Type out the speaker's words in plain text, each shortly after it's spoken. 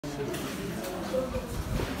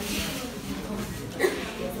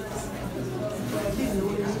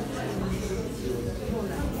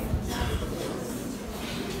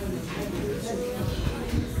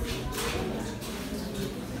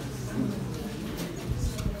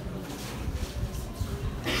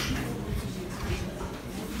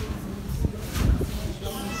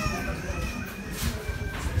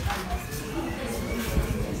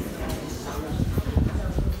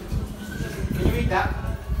That?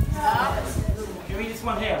 Yeah. Can you read this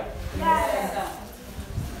one here? Yeah.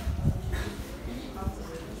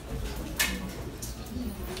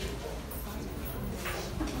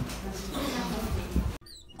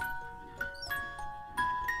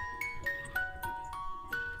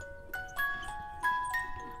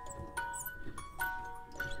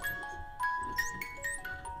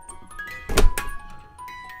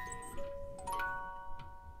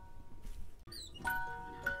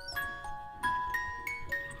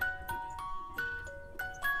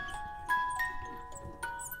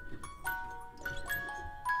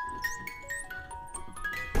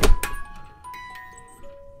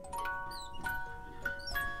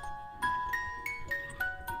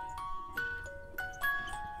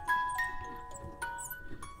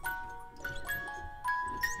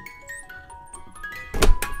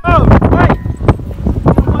 Oh, wait!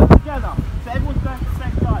 We'll work together, so everyone's going at the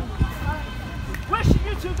same time. Where should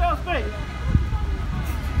you two girls be?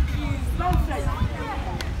 Don't say.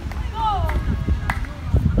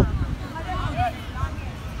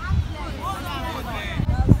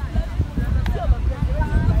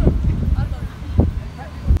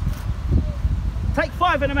 Take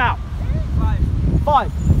 5 of them out.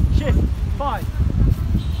 5. Shift. 5.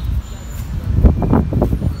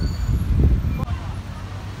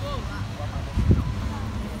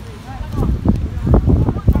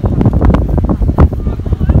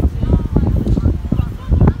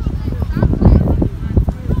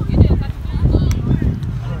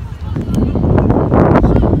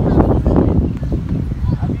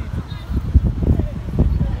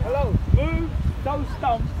 Those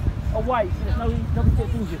stumps away so there's nobody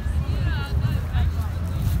gets injured.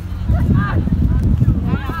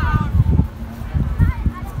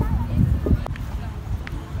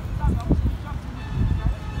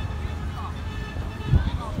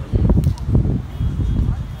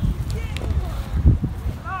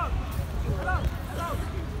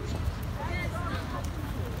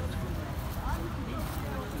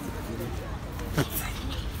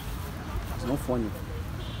 It's not funny.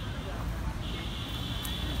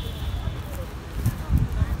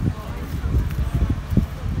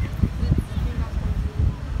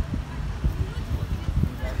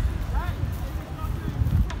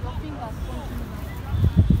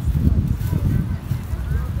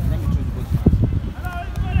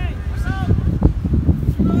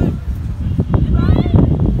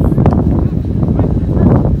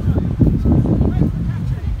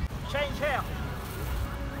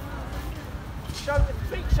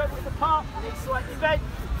 Shoulder width apart, knees slightly bent,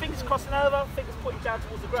 fingers crossing over, fingers pointing down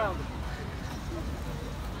towards the ground.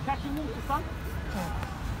 Catching water, son?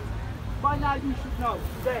 By now you should know.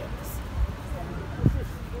 There.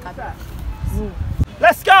 What's that?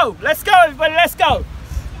 Let's go everybody, let's go!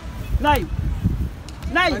 Name.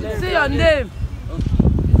 Say your name.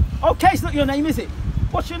 Okay, it's not your name, is it?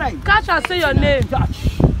 What's your name? Catch and say your name.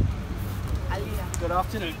 Dutch. Good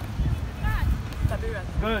afternoon.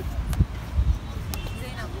 Good.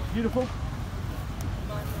 Beautiful.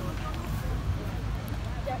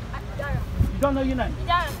 You don't know your name?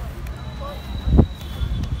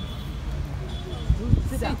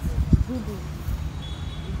 Sit down.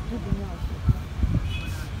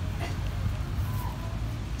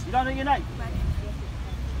 You don't know your name?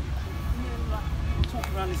 Talk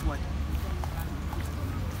around this way.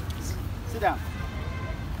 Sit down.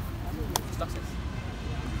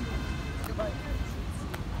 Goodbye.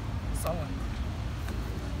 Someone.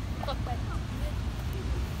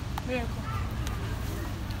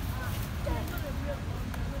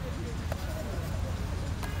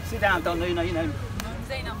 Sit down, don't know your name.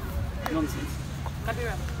 Nonsense.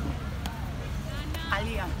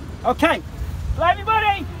 Okay, so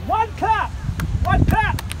everybody, one clap.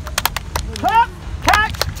 Clap,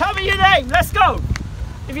 catch, tell me your name, let's go.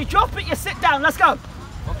 If you drop it, you sit down, let's go.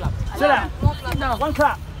 One clap. Sit down. No. One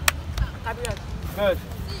clap. Good.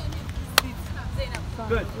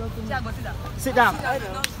 Good. Sit down.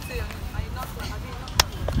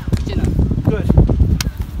 Good.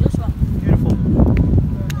 Beautiful.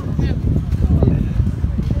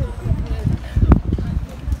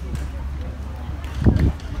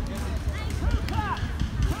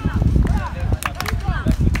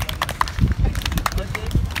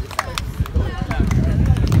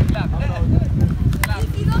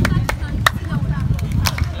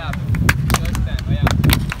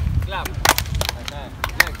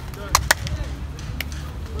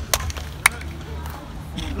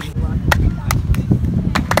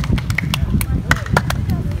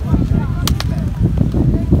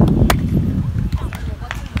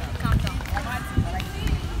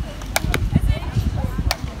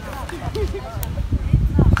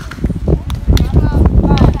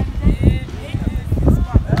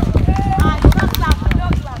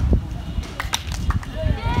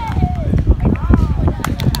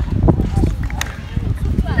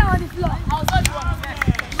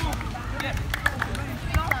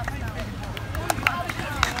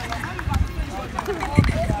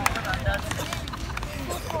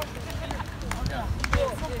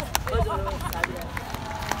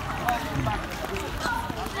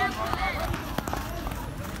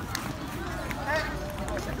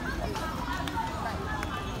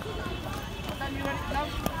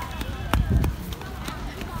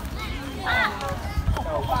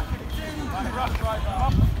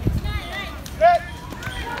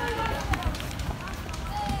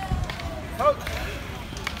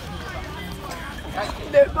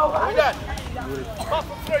 We're done.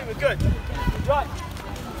 Half of 3, we're good. Right.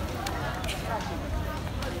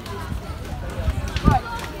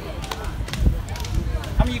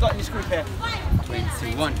 How many you got in this group here?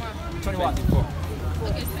 21. 21. 24.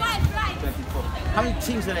 24. How many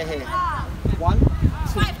teams are there here? 1, 2,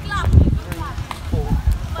 3, 4,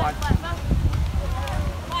 5.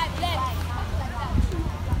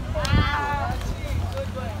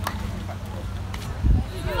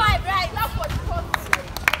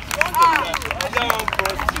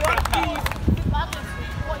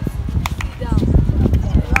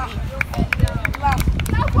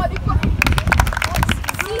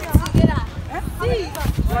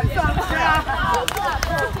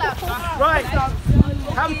 Right.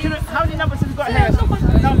 How many numbers have you got here?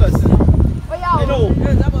 Numbers. In all.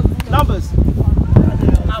 Numbers.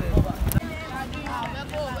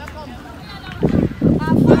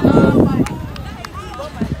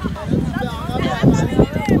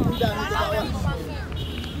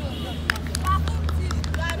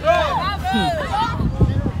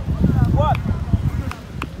 What?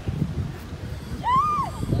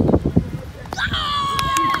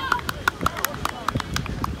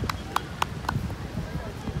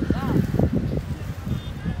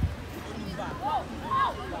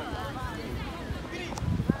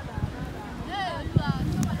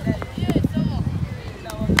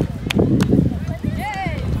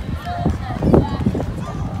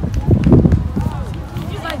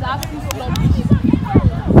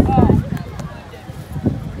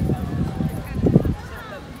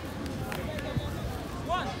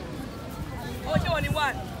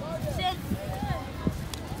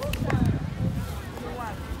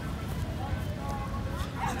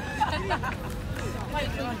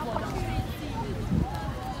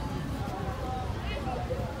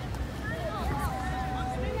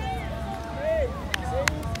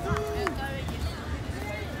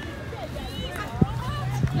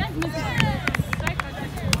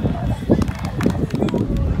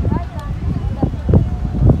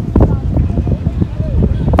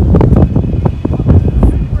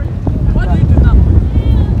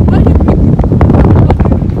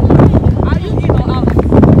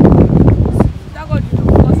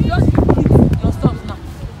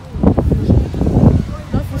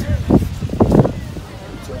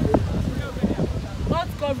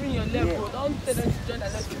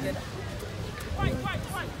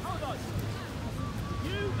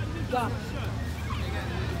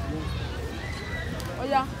 Oh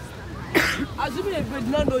yeah. Assuming if you did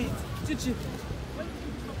not know it, teach it.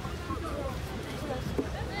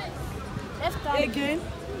 Left hand. Again.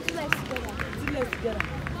 Two legs together. Two legs together.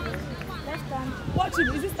 Left hand. Watch him.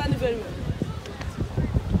 Is he standing very well?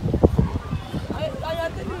 I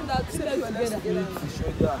am telling you that two legs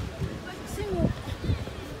together. See me.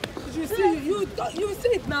 You see, you see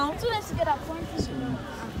it now. Two legs together. Pointing.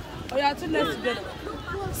 Oh yeah, two legs together.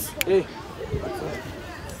 Hey.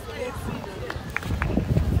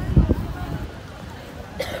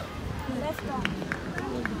 Left hand.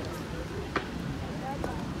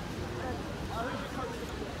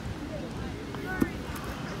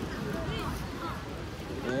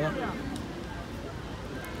 Yeah.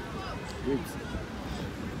 Good.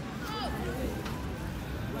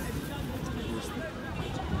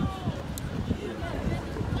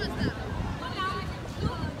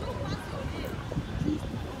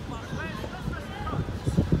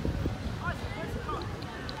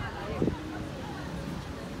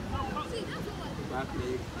 Back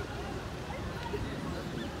leg.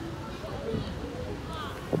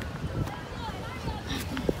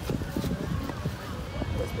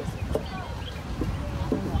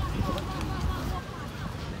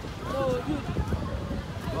 So you,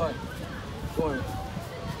 Boy. Boy.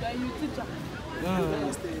 yeah, you teacher. No. You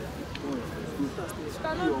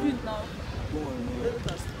cannot do it now.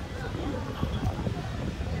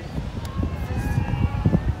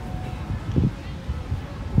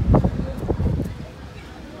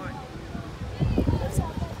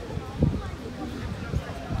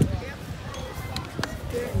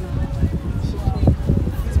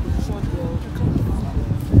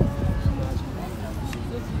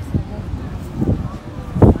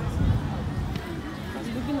 He's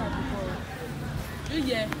looking at the ball. You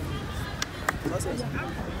yeah.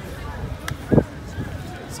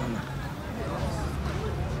 Sana.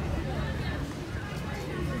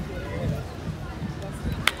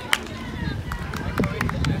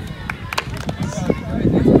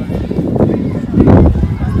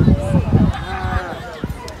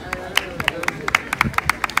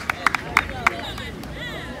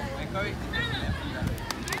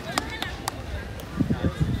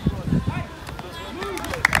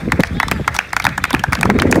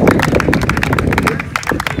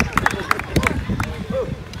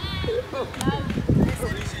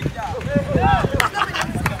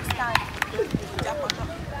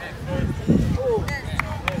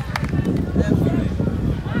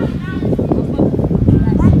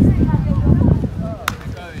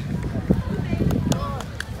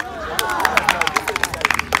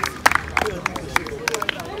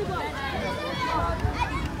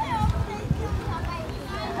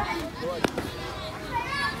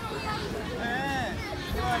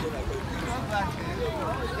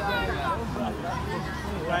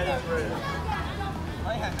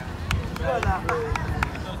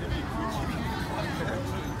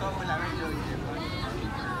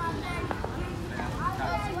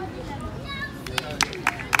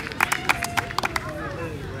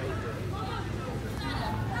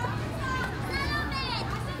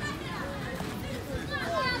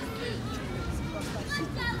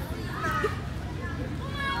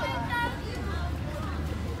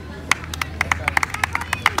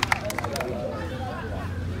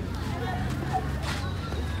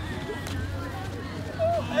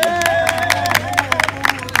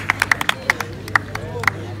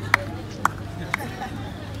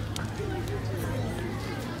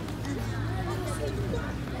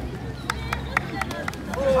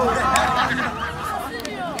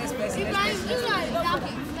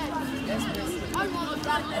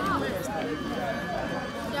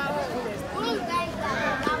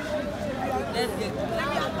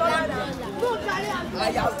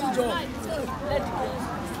 I have to jump.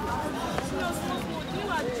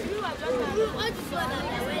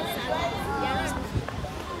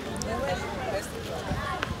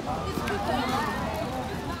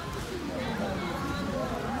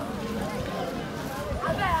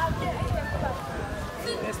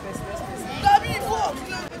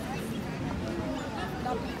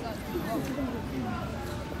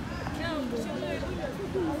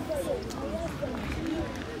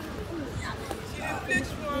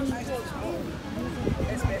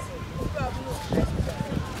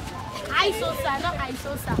 Isosa, not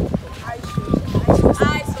Isosa.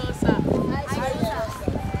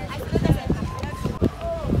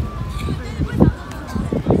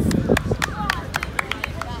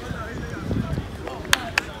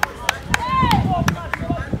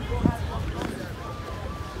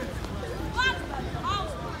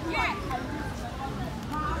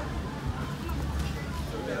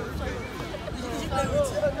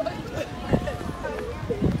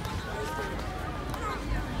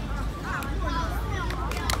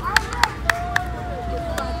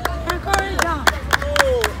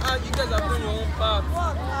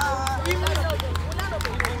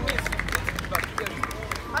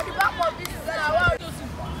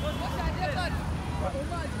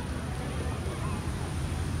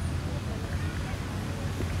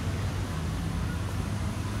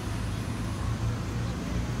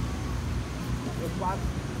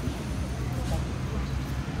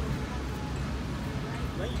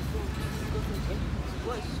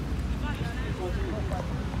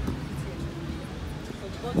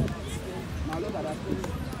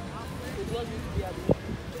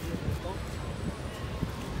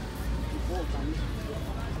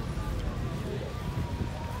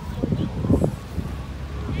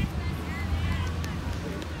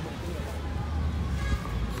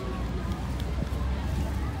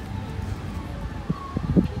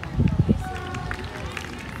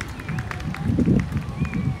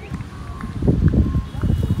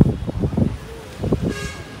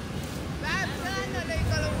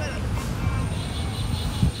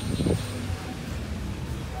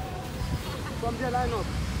 From there, line up.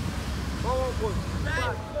 Go.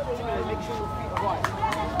 Make sure your feet are right.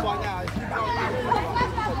 Right now, if you can't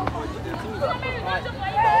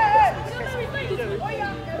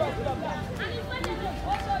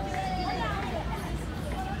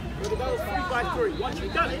go 3-by-3. Once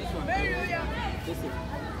you've done it,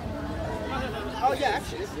 oh yeah,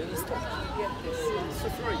 actually, it's for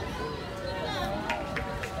 3.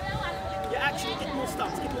 Yeah, actually, get more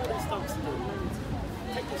stumps. Get more than stumps to do.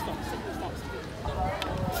 Take your stumps.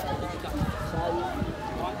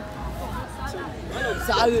 One, two.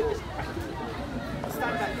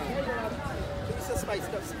 Stand back now. Give us some space.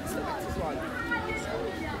 Go step back to his right.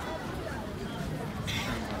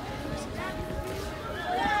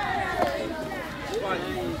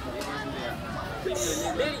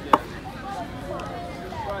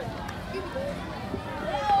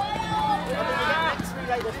 Next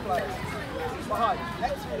relay this play. Behind.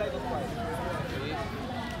 Next relay this play.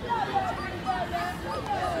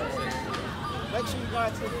 Make sure you go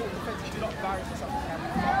to the full defence if you're not embarrassed or something.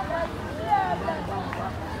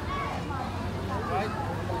 Right?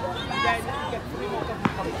 And then you get 3 more double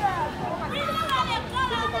colours.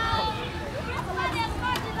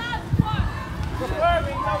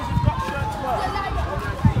 Preferring those who've got shirts work.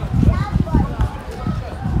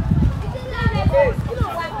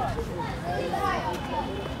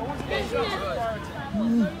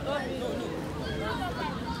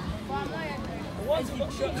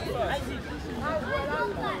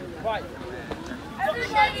 Right.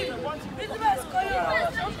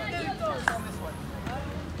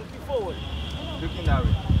 Looking forward. Looking that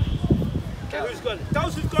way. Okay, who's got it?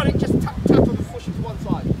 Those who've got it, just tap them and push them to one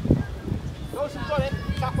side. Those who've got it,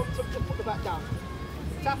 tap them to put the back down.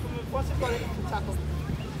 Tap them, once they've got it, tap them.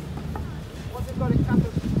 Once they've got it, tap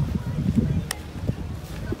them.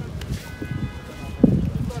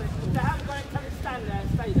 If they haven't got it, tell them to stand there and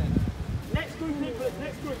stay there. Next group people,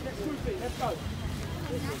 next group in, let's go.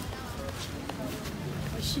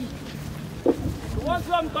 The ones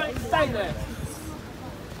who haven't got it, stay there.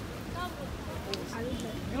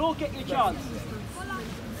 You'll all get your chance.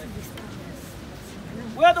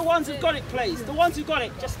 Where are the ones who've got it, please? The ones who got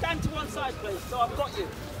it, just stand to one side, please, so I've got you.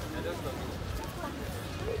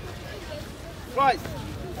 Right,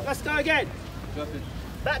 let's go again.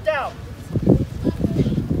 Back down.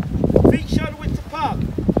 Feet shoulder width apart.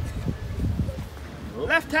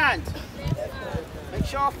 Left hand. Make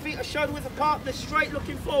sure our feet are shoulder width apart, they're straight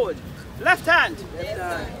looking forward. Left hand.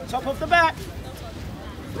 Top of the bat.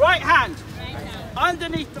 Right hand.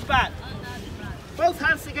 Underneath the bat. Both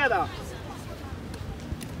hands together.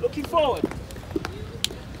 Looking forward.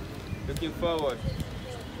 Looking forward.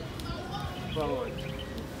 Forward.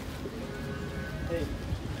 See.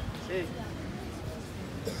 See.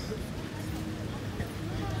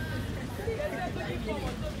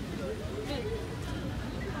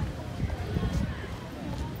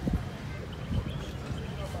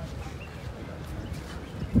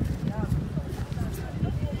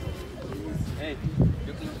 Hey,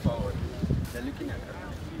 looking forward. They're looking at her.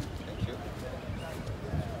 Thank you.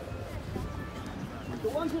 The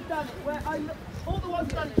ones who've done it, all the ones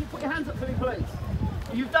who've done it, you put your hands up for me, please.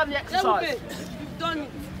 You've done the exercise. You've done it.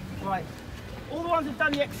 Right. All the ones who've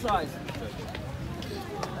done the exercise.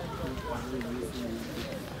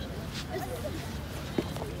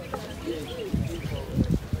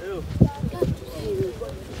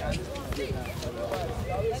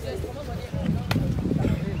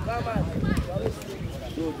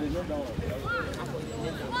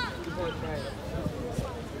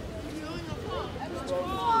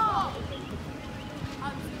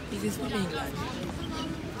 Is this from England?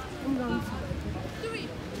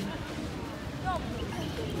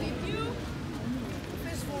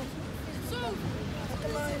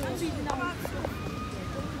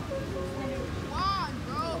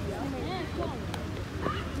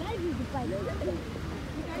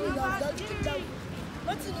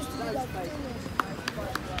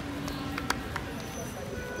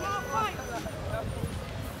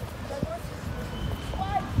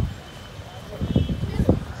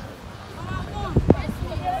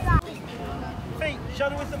 Feet,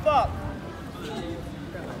 shoulder width apart.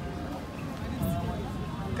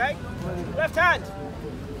 Okay. Left hand.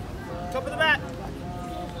 Top of the bat.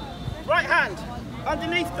 Right hand.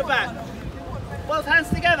 Underneath the bat. Both hands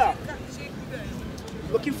together.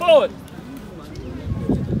 Looking forward.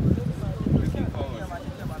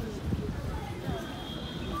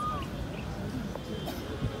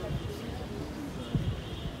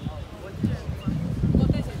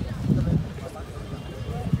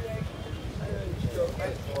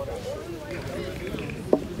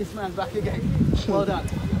 This man's back again. Well done.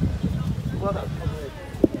 Well done.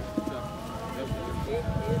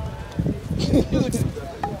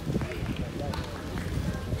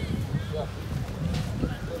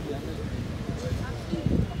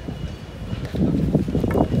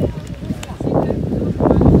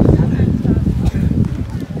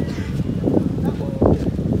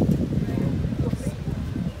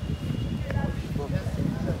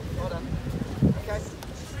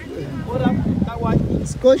 Well done. That way.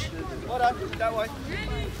 Squish. Well done. That way.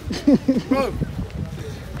 Bro.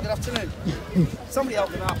 Good afternoon. Somebody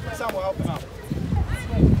help him out. Someone help him out.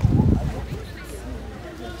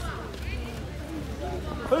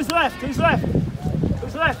 Who's left? Who's left?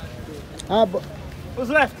 Who's left? But Who's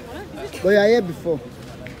left? you are here before.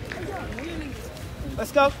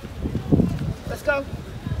 Let's go. Let's go. Up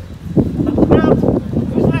the ground.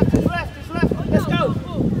 Who's left? Who's left? Who's left? Let's go.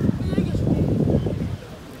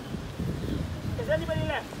 Is anybody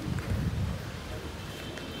left?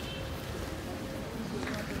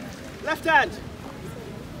 Left hand.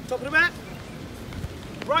 Top of the bat.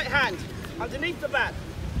 Right hand. Underneath the bat.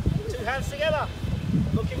 Two hands together.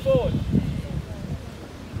 Looking forward.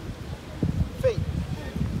 Feet.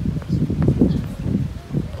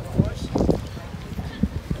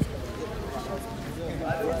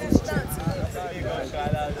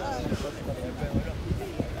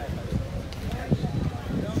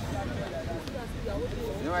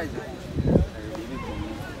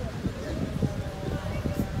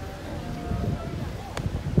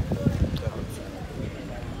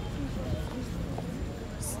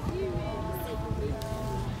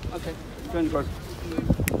 Okay, turn the board.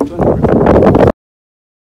 Turn the board.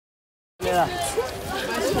 Yeah.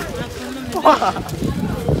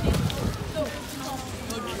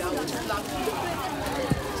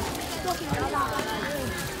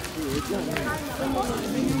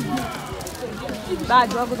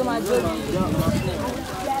 Bad, vamos tomar jogo.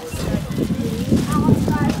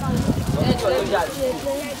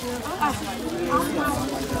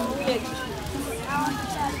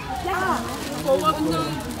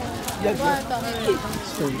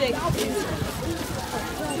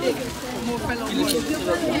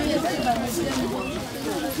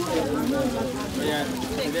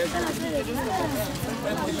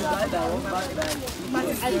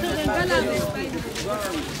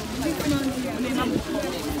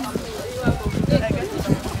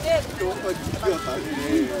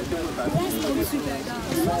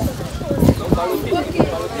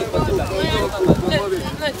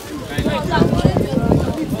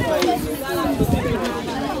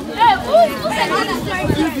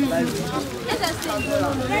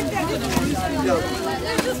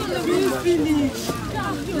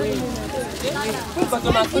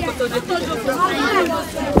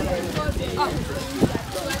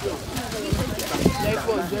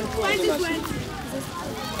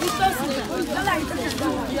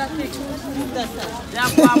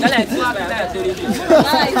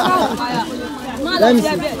 Let me see.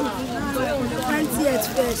 20th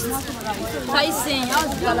first. How you saying? How's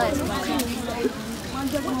the color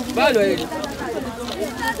expire?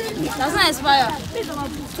 Does not expire.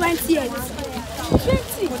 20th.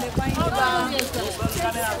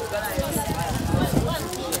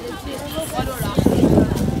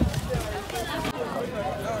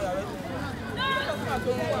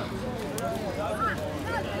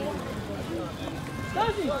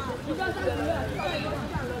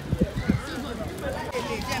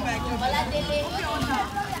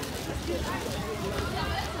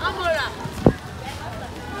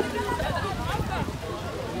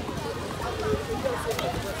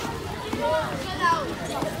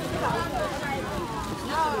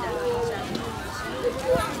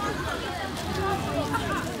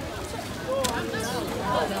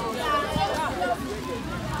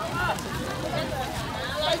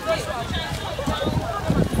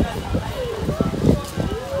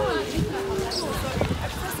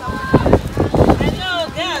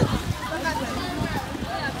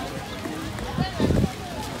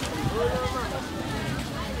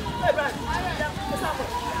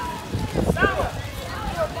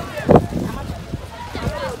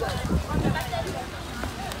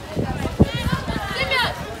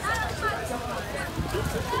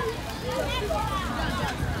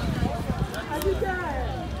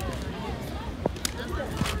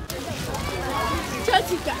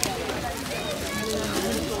 30